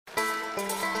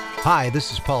Hi,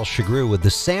 this is Paul Chagru with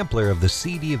the sampler of the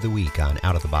CD of the week on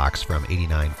Out of the Box from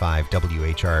 89.5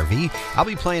 WHRV. I'll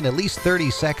be playing at least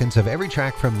 30 seconds of every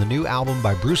track from the new album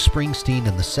by Bruce Springsteen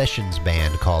and the Sessions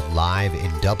Band called Live in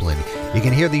Dublin. You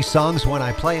can hear these songs when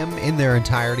I play them in their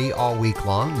entirety all week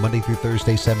long, Monday through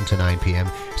Thursday, 7 to 9 p.m.,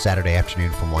 Saturday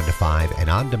afternoon from 1 to 5, and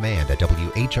on demand at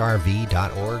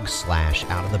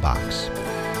whrv.org/outofthebox.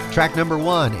 Track number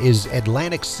 1 is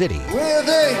Atlantic City. Well,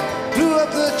 they blew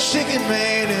up the chicken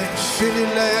man in Philly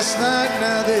last night.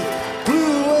 Now they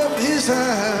blew up his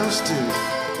house too.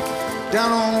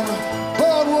 Down on the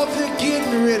boardwalk, they're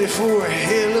getting ready for a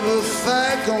hell of a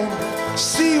fight. Gonna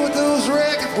see what those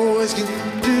racket boys can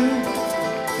do.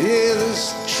 Yeah,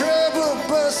 there's trouble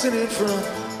busting in from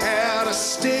out of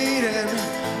state, and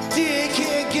they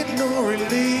can't get no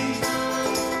relief.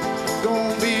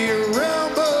 Gonna be a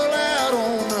rumble out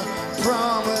on the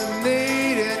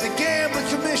promenade, and the gambling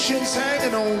commission's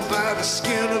hanging on by the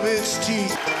skin of its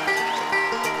teeth.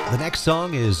 The next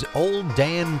song is Old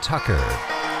Dan Tucker.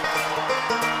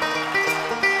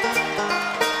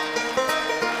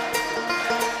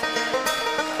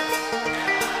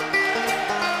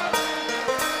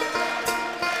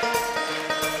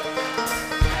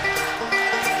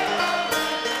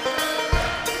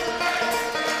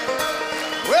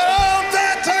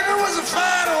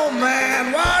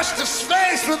 His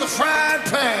face with a frying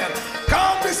pan,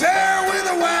 combed his hair with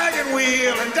a wagon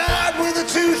wheel, and died with a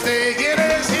toothache in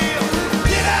his heel.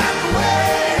 Get out of the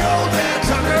way, old man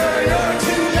Tucker, you're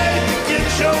too late to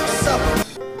get your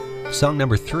supper. Song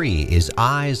number 3 is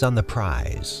Eyes on the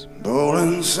Prize.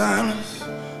 Bowling Silas,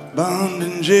 bound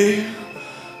in jail,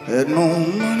 had no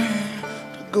money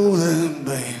to go that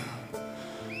bad.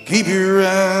 Keep your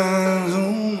eyes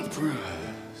on the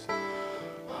prize,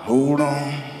 hold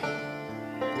on.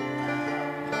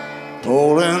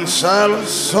 Paul and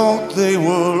Silas thought they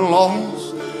were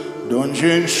lost.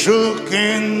 Dungeon shook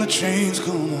and the chains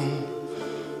come on.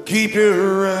 Keep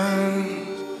your eyes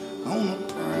on the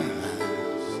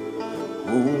prize.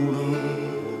 Hold on.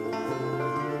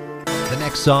 The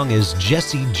next song is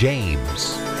Jesse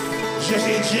James.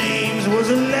 Jesse James was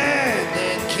a lad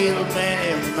that killed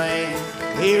many men.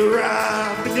 He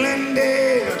robbed the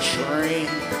Glendale train.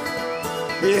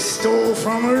 He stole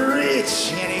from the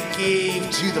rich and he gave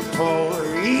to the poor.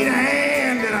 He had a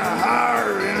hand and a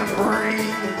heart and a brain.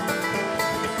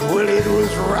 Well, it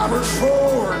was Robert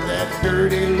Ford, that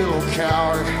dirty little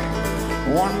coward.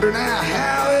 Wonder now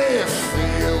how it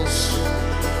feels.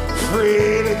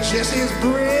 Afraid of Jesse's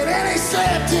bread, and he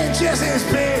slept in Jesse's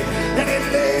bed, and he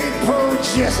laid poor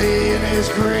Jesse in his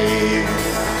grave.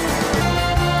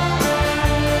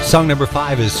 Song number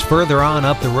 5 is Further On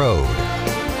Up the Road.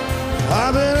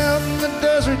 I've been out in the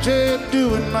desert, yeah,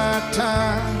 doing my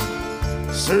time,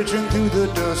 searching through the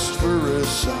dust for a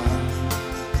sign.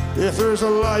 If there's a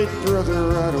light,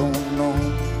 brother, I don't know.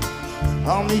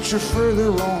 I'll meet you further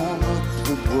on up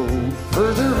the road.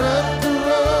 Further up the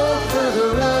road,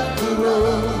 further up the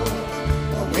road.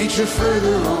 I'll meet you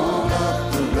further on up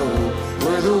the road.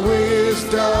 Where the way is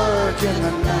dark and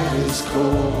the night is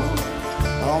cold.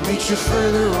 I'll meet you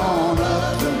further on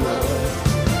up the road.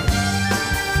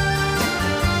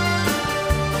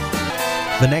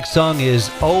 The next song is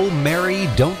Oh Mary,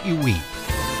 Don't You Weep.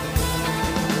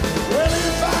 Well,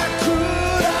 if I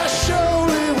could, I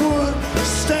surely would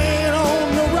stand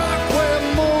on the rock where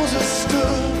Moses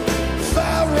stood.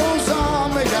 Pharaoh's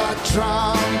army got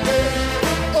drowned there.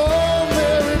 Oh,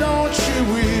 Mary, don't you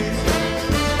weep.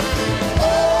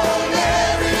 Oh,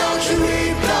 Mary, don't you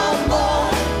weep no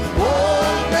more.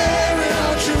 Oh, Mary,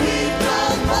 don't you weep no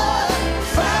more.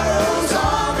 Pharaoh's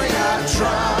army got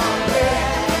drowned there.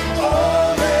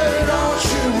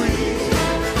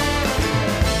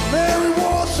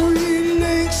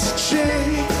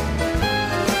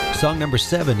 Song number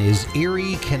 7 is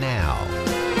Erie Canal.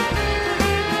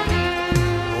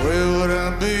 Where would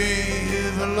I be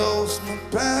if I lost my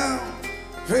pal?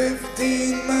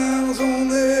 15 miles on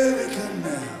the Erie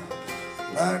Canal.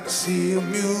 Like to see a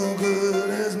mule good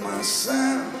as my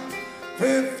sound.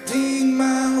 15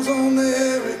 miles on the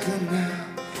Erie Canal.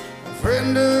 A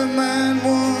friend of mine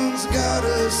once got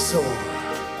a sore.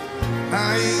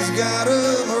 Now he's got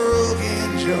a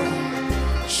broken jaw.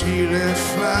 She let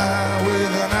fly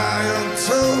with an iron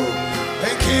toe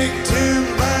and kicked him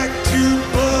back to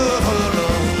Buffalo.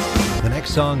 The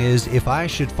next song is If I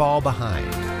Should Fall Behind.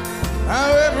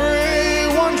 Now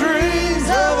everyone dreams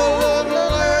of a love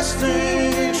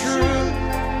lasting and true,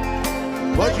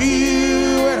 but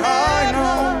you and I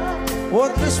know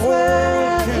what this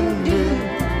world can do.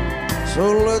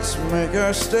 So let's make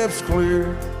our steps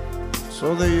clear,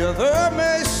 so the other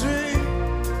may see.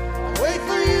 I'll wait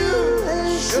for you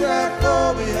and should I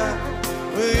fall behind?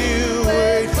 Will you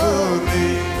wait for me?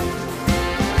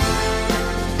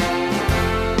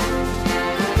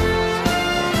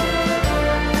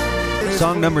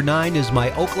 Song number 9 is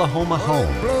My Oklahoma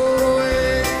Home. Blow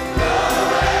away,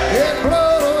 it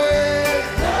blow away,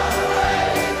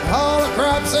 all the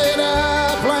crops that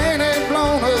I planted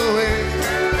blown away.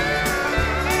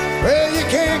 Well, you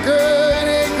can't grow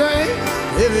any grain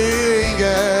if you ain't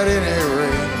got any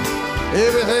rain.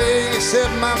 Everything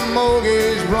except my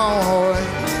mortgage blown away.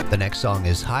 The next song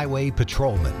is Highway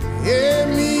Patrolman. Yeah,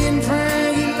 me and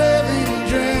Frankie loving and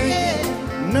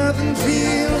drinking. Nothing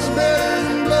feels better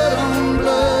than blood on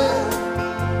blood.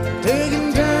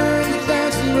 Taking turns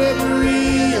dancing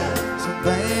reverie. The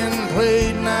band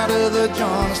played out of the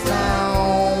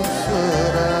Johnstown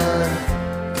flood.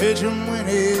 I catch him when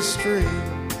he's straight,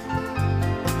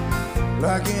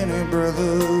 like any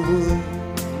brother would.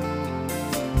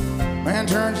 Man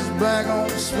turns his back on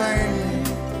Spain,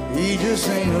 he just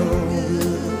ain't no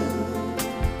good.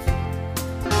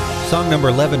 Song number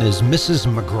 11 is Mrs.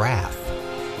 McGrath.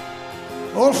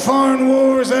 All foreign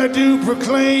wars I do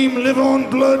proclaim live on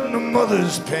blood and a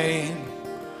mother's pain.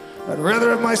 I'd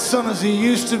rather have my son as he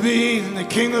used to be than the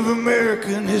king of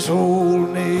America and his whole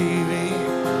navy.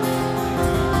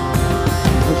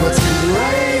 But too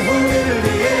right for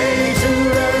Italy, too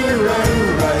right, right,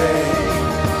 right.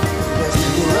 But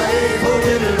too right for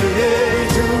Italy,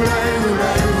 too right,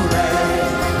 right, right.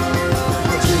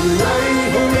 But too right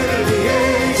for Italy,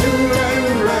 too right,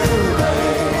 right,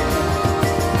 right.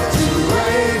 But too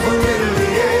right for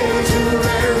Italy, too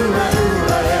right, right,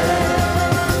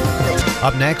 right.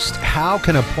 Up next, How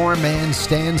Can a Poor Man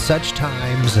Stand Such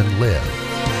Times and Live?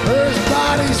 There's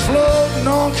bodies floating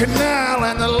on canal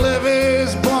and the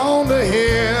levee's blown to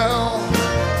hell.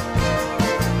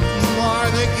 More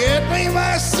they get me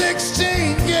my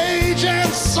 16 gauge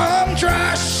and some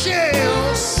dry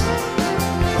shells.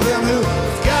 Them who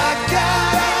got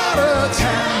out of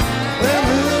town, them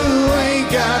who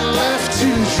ain't got left to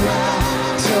drown.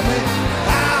 Tell me,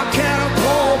 how can a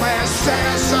poor man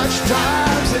stand such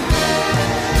times and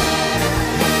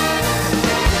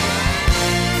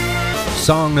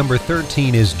Song number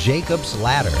 13 is Jacob's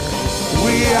Ladder.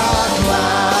 we are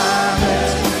climbing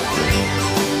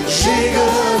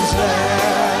Seeger's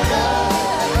ladder.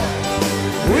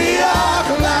 We are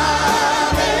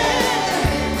climbing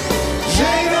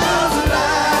Jacob's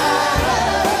ladder.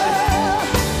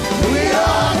 We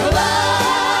are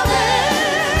climbing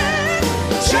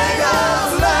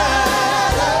Jacob's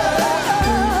ladder.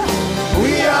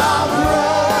 We are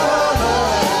brothers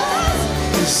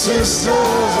and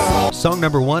sisters. Song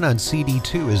number 1 on CD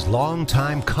 2 is Long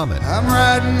Time Comin'. I'm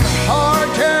riding hard,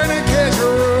 carrying a case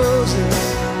of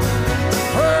roses.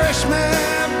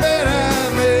 Freshman bed I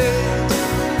made.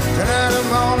 Tonight I'm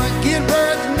gonna get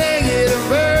birth naked and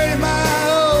bury my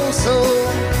old soul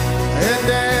and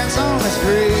dance on the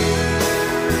street.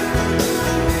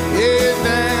 Yeah,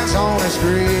 dance on the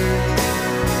street.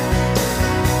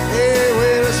 Yeah,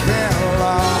 well, it's been a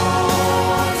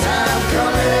long time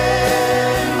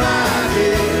coming, my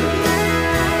dear.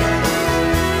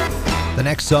 The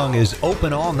next song is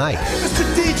Open All Night. Mr.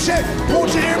 DJ,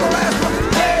 won't you hear my last one?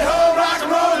 Hey ho, rock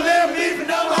and roll, let me even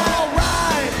know. All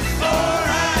right, all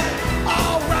right,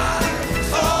 all right,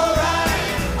 all right,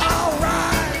 all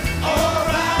right, all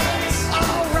right,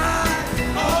 all right,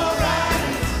 all right,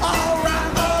 all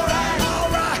right, all right, all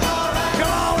right, all right.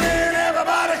 Come on in,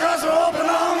 everybody, 'cause we're open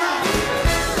all night.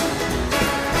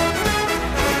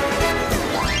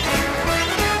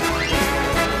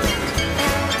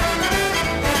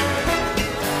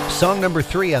 Song number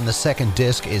 3 on the second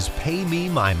disc is Pay Me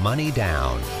My Money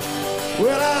Down.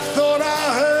 Well, I thought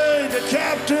I heard the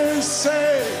captain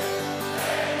say,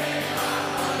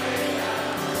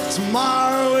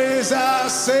 tomorrow is our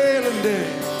sailing day.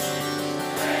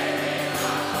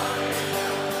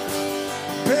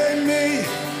 Pay me,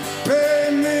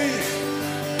 pay me,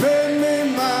 pay me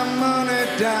my money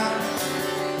down.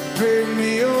 Pay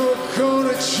me your coat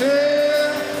of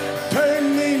chair. Pay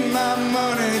me my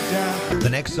money down. The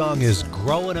next song is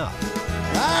Growing Up.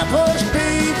 I pushed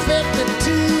B-52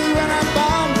 and I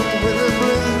bombed it with the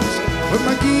blues, but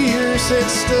my gear said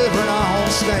stubborn on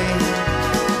stain.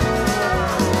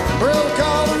 Broke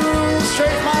all the rules,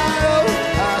 straight my old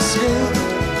high school.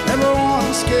 Never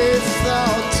once gave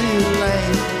thought too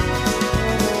late.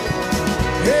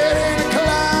 Head in a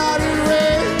cloudy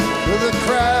red with a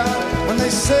crowd when they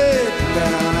said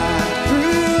down. I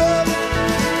grew up.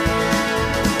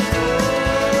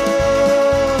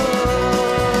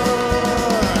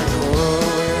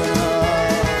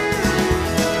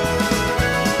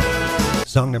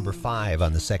 Song number 5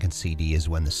 on the second CD is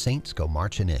When the Saints Go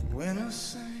Marching In. When the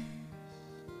saints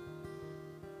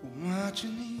go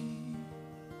marching in,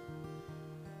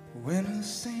 when the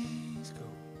saints go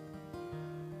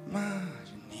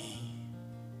marching in,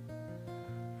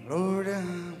 Lord, I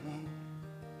want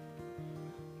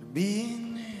to be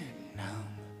in there now.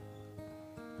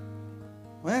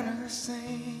 When the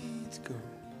saints go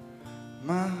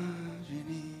marching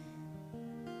in.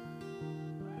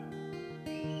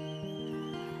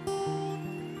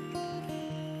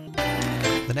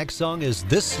 The next song is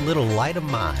This Little Light of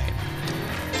Mine.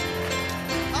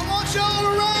 I want y'all to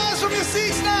rise from your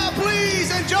seats now,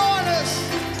 please, and join us.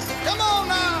 Come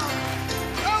on now.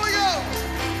 There we go.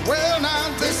 Well,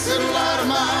 now, this little light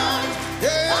of mine,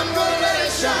 yeah, I'm gonna let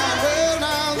it shine. Well,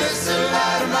 now, this little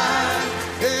light of mine,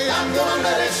 yeah, I'm gonna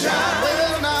let it shine.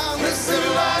 Well, now, this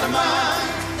little light of mine,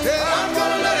 yeah, I'm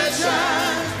gonna let it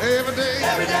shine. Every day,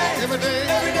 every day, every day,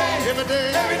 every day, every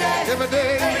day, every day, every day, every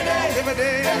day, every day, every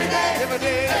day, every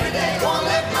day, every day. Gonna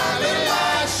let my little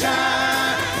light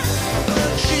shine.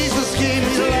 Jesus gave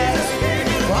me light,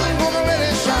 I'm gonna let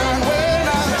it shine. Well,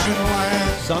 now, you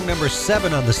know. Song number 7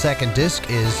 on the second disc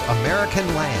is American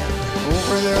Land.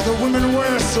 Over there, the women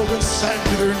wear silk and satin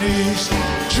to their knees.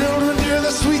 Children near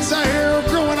the sweets I hear are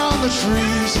growing on the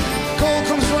trees. Gold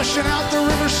comes rushing out the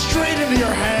river straight into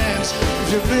your hands.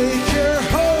 If you make your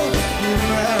home the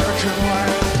American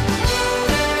land.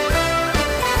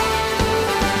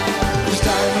 There's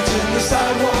diamonds in the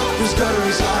sidewalk, there's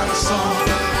gutters on the song.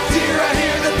 Dear, I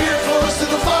hear the beer flows to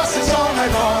the faucets all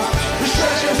night long. There's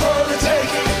treasure for the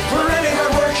taking for any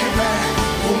hard-working man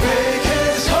who'll make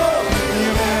his home the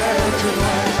American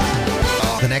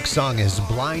land. The next song is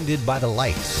Blinded by the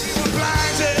Light.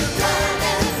 Blinded,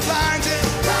 blinded, blinded,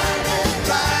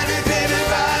 blinded, baby,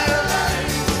 by the light.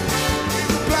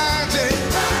 Blinded,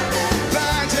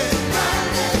 blinded,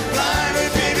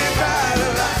 blinded, baby, by the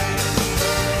light.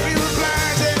 We were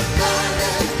blinded,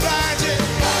 blinded,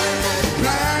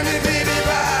 blinded, baby,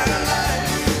 by the light.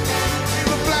 We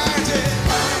were blinded,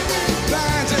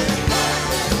 blinded,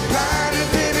 blinded,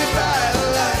 baby, by the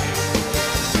light.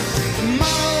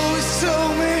 Mama always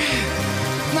told me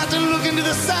not to look into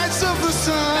the sights of the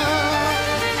sun.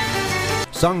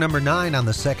 Song number 9 on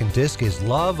the second disc is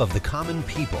Love of the Common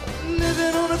People.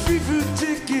 Living on a free food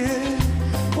ticket,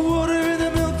 water in the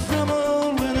milk from a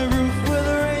hole in the roof where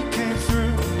the rain came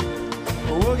through.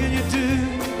 What can you do?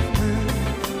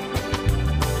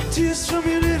 Tears from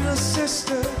your little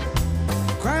sister,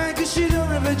 crying 'cause she don't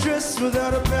have a dress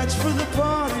without a patch for the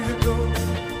party to go.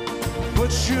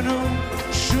 But you know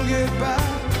she'll get by,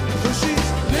 'cause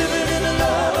she's living in the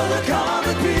love of the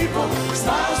common people.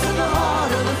 Smiles in the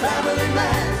heart of the family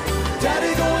man.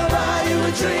 Daddy gonna buy you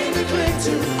a dream to cling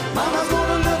to. Mama's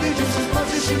gonna love you just as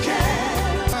much as she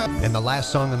can. And the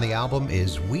last song on the album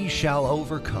is We Shall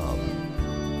Overcome.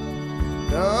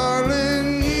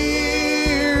 Darling,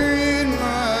 here in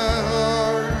my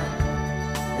heart,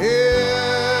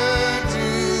 yeah, I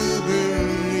do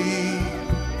believe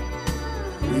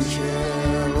we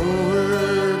shall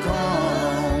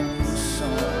overcome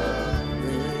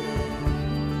someday.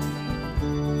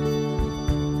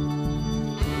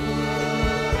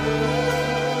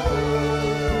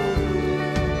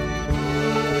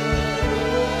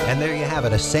 And there you have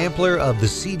it, a sampler of the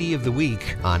CD of the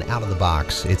week on Out of the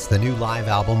Box. It's the new live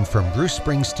album from Bruce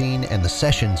Springsteen and the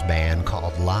Sessions band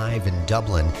called Live in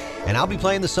Dublin. And I'll be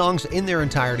playing the songs in their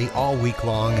entirety all week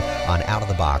long on Out of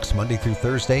the Box, Monday through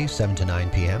Thursday, 7 to 9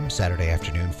 p.m., Saturday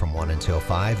afternoon from 1 until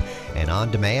 5, and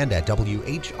on demand at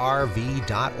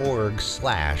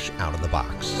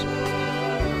whrv.org/outofthebox.